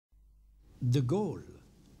The goal,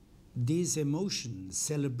 this emotion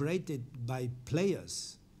celebrated by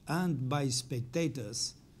players and by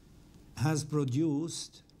spectators, has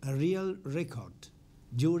produced a real record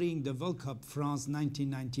during the World Cup France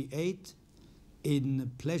 1998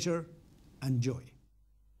 in pleasure and joy.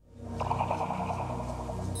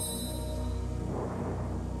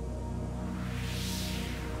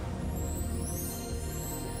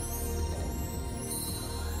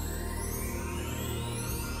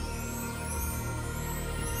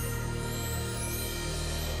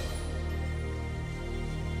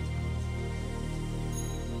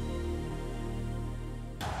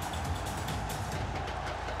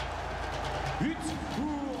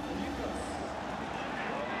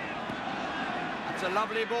 It's a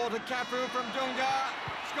lovely ball to Cafu from Dunga.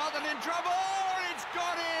 Scotland in trouble. It's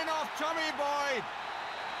got in off Tommy Boyd.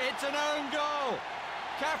 It's an own goal.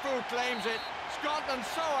 Cafu claims it. Scotland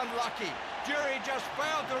so unlucky. Jury just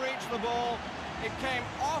failed to reach the ball. It came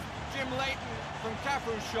off Jim Leighton from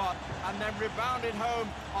Cafu's shot and then rebounded home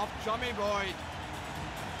off Tommy Boyd.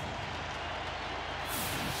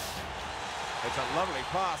 It's a lovely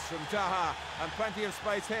pass from Taha, and plenty of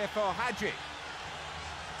space here for Hadji.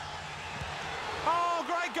 Oh,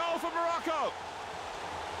 great goal for Morocco!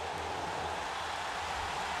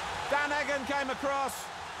 Dan Egan came across,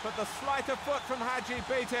 but the sleight of foot from Hadji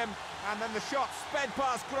beat him, and then the shot sped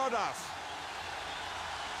past Grodas.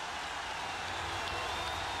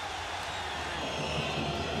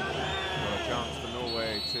 Well, a chance for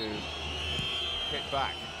Norway to hit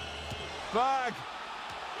back. Berg!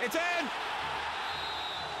 It's in!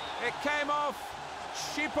 It came off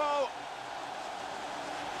Schipo.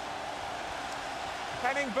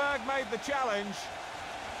 Henning Berg made the challenge,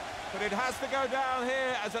 but it has to go down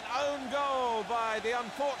here as an own goal by the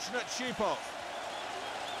unfortunate Schipo.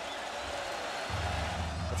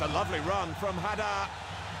 It's a lovely run from Hadar.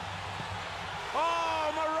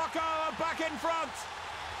 Oh, Morocco are back in front.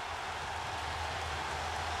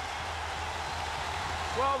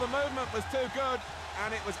 Well, the movement was too good,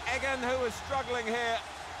 and it was Egan who was struggling here.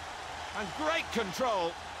 And great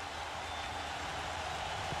control.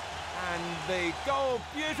 And the goal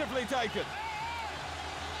beautifully taken.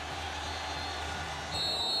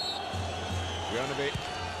 Rionaby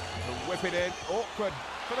to whip it in. Awkward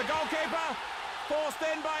for the goalkeeper. Forced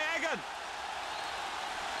in by Egan.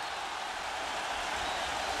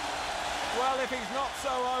 Well, if he's not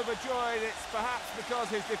so overjoyed, it's perhaps because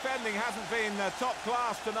his defending hasn't been top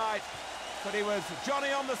class tonight. But he was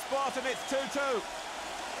Johnny on the spot, and it's 2-2.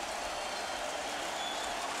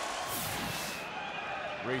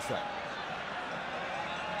 Reset.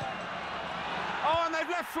 Oh, and they've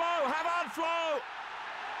left Flo, Havard Flo.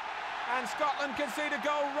 And Scotland concede a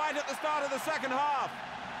goal right at the start of the second half.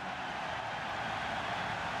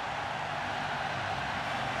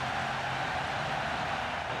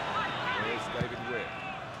 Here's David Weir.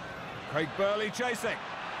 Craig Burley chasing.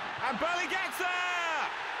 And Burley gets there!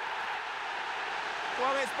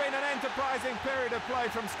 Well, it's been an enterprising period of play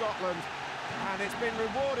from Scotland. And it's been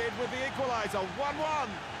rewarded with the equaliser, 1-1.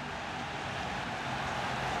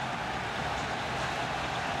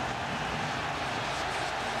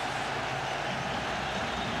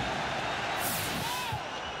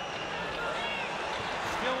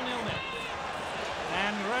 Still 0-0.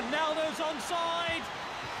 And Ronaldo's onside.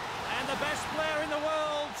 And the best player in the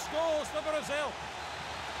world scores for Brazil.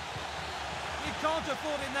 You can't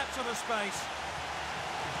afford in that sort of space.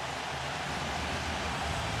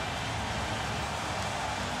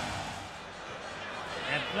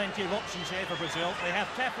 And plenty of options here for Brazil. They have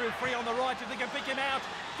Cafu free on the right if they can pick him out.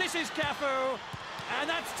 This is Cafu, and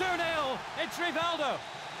that's 2-0. It's Rivaldo.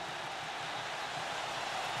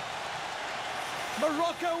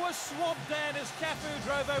 Morocco was swamped then as Cafu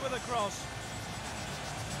drove over the cross.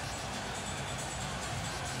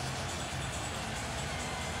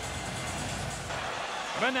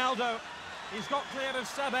 Ronaldo, he's got clear of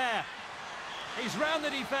Saber. He's round the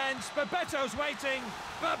defence, Bebeto's waiting,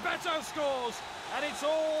 Bebeto scores, and it's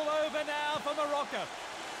all over now for Morocco.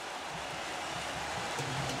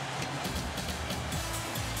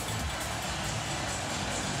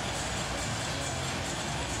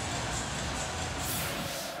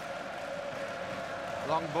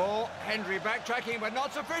 Long ball, Hendry backtracking, but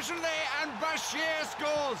not sufficiently, and Bashir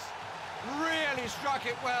scores. Really struck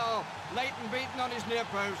it well. Leighton beaten on his near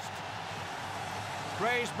post.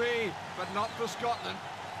 Praise be, but not for Scotland.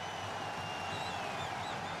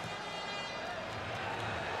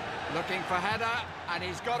 Looking for header, and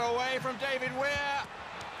he's got away from David Weir.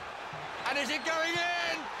 And is it going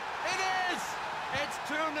in? It is! It's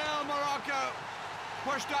 2-0 Morocco.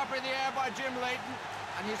 Pushed up in the air by Jim Leighton,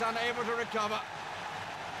 and he's unable to recover.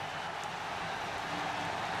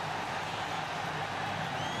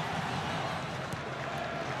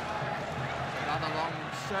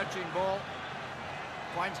 searching ball.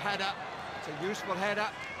 Finds header. It's a useful header.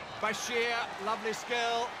 Bashir, lovely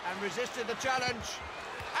skill, and resisted the challenge.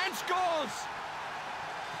 And scores!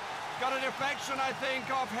 Got a deflection, I think,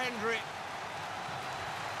 off Hendry.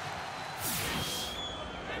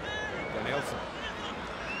 Danielson.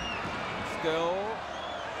 Skill.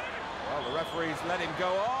 Well, the referee's let him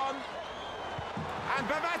go on. And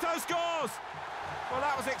Bebeto scores! Well,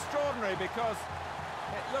 that was extraordinary because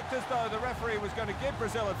it looked as though the referee was going to give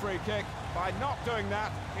Brazil a free kick. By not doing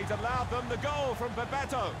that, he's allowed them the goal from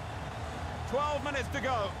Bebeto. 12 minutes to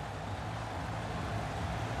go.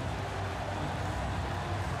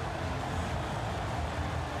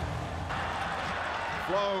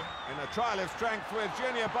 Flo in a trial of strength with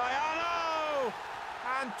Junior Baiano.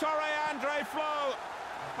 And Torre Andre Flo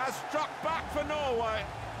has struck back for Norway.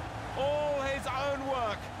 All his own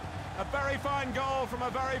work. A very fine goal from a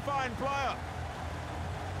very fine player.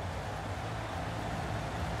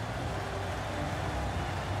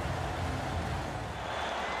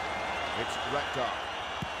 It's Rekdal.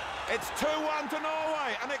 It's 2-1 to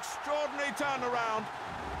Norway, an extraordinary turnaround.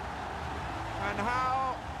 And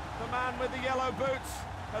how the man with the yellow boots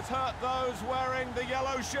has hurt those wearing the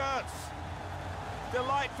yellow shirts.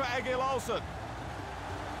 Delight for Egil Olsen.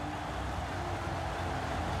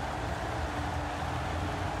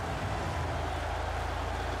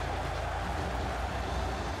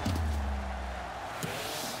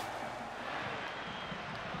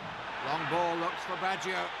 Long ball looks for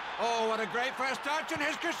Baggio. Oh, what a great first touch, and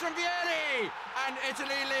here's Christian Vieri! And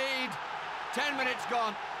Italy lead. 10 minutes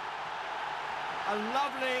gone. A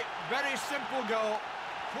lovely, very simple goal.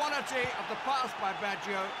 Quality of the pass by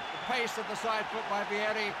Baggio. The pace of the side foot by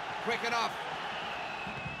Vieri. Quick enough.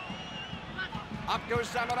 Up goes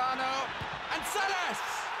Zamorano. And Salas!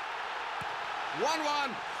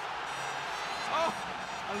 1-1. Oh,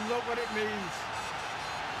 and look what it means.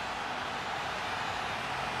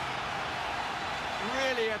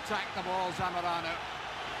 Really attacked the ball, Zamorano.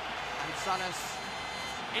 And Salas,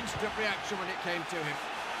 instant reaction when it came to him.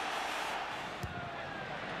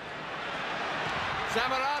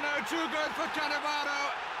 Zamorano too good for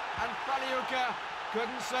Cannavaro. And Paliuca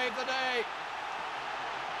couldn't save the day.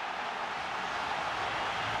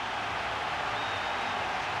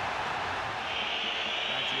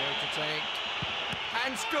 Baggio to take.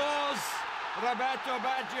 And scores! Roberto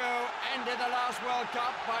Baggio ended the last World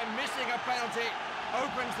Cup by missing a penalty.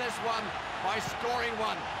 Opens this one by scoring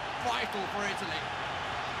one. Vital for Italy.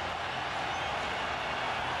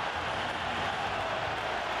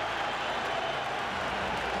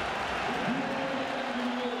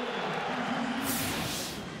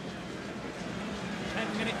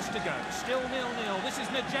 To go. Still 0-0. This is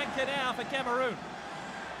Njanka now for Cameroon.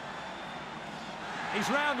 He's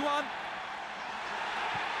round one.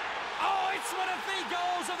 Oh, it's one of the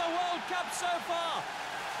goals of the World Cup so far.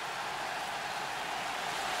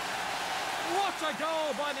 What a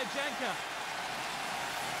goal by Njanka.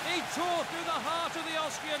 He tore through the heart of the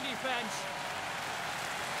Austrian defence.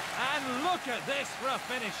 And look at this for a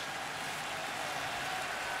finish.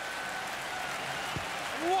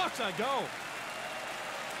 What a goal.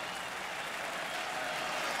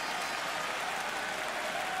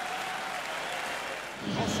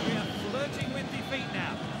 Austria flirting with defeat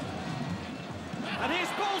now. And here's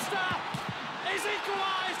Polster! He's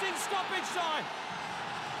equalised in stoppage time!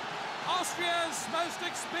 Austria's most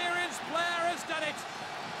experienced player has done it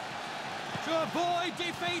to avoid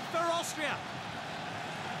defeat for Austria.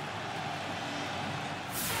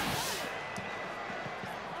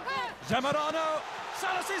 Zamorano,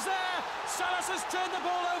 Salas is there! Salas has turned the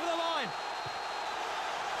ball over the line.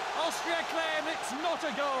 Austria claim it's not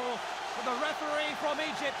a goal. But the referee from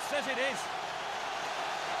Egypt says it is.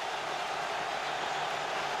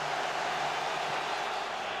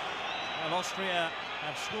 Well, Austria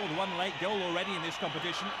have scored one late goal already in this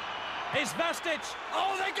competition. Is Vastic.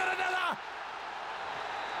 Oh, they got another!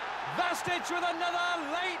 Vastic with another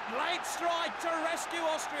late strike to rescue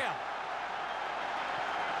Austria.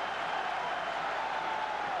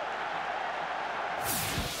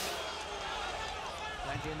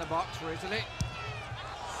 Plenty in the box for Italy.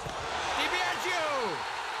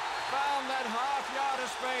 Found that half yard of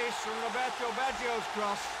space from Roberto Baggio's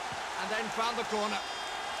cross and then found the corner.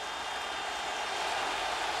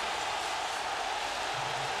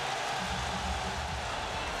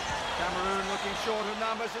 Cameroon looking short of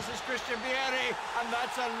numbers. This is Christian Vieri, and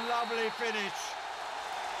that's a lovely finish.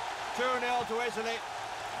 2-0 to Italy.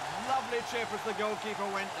 Lovely chip as the goalkeeper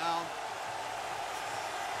went down.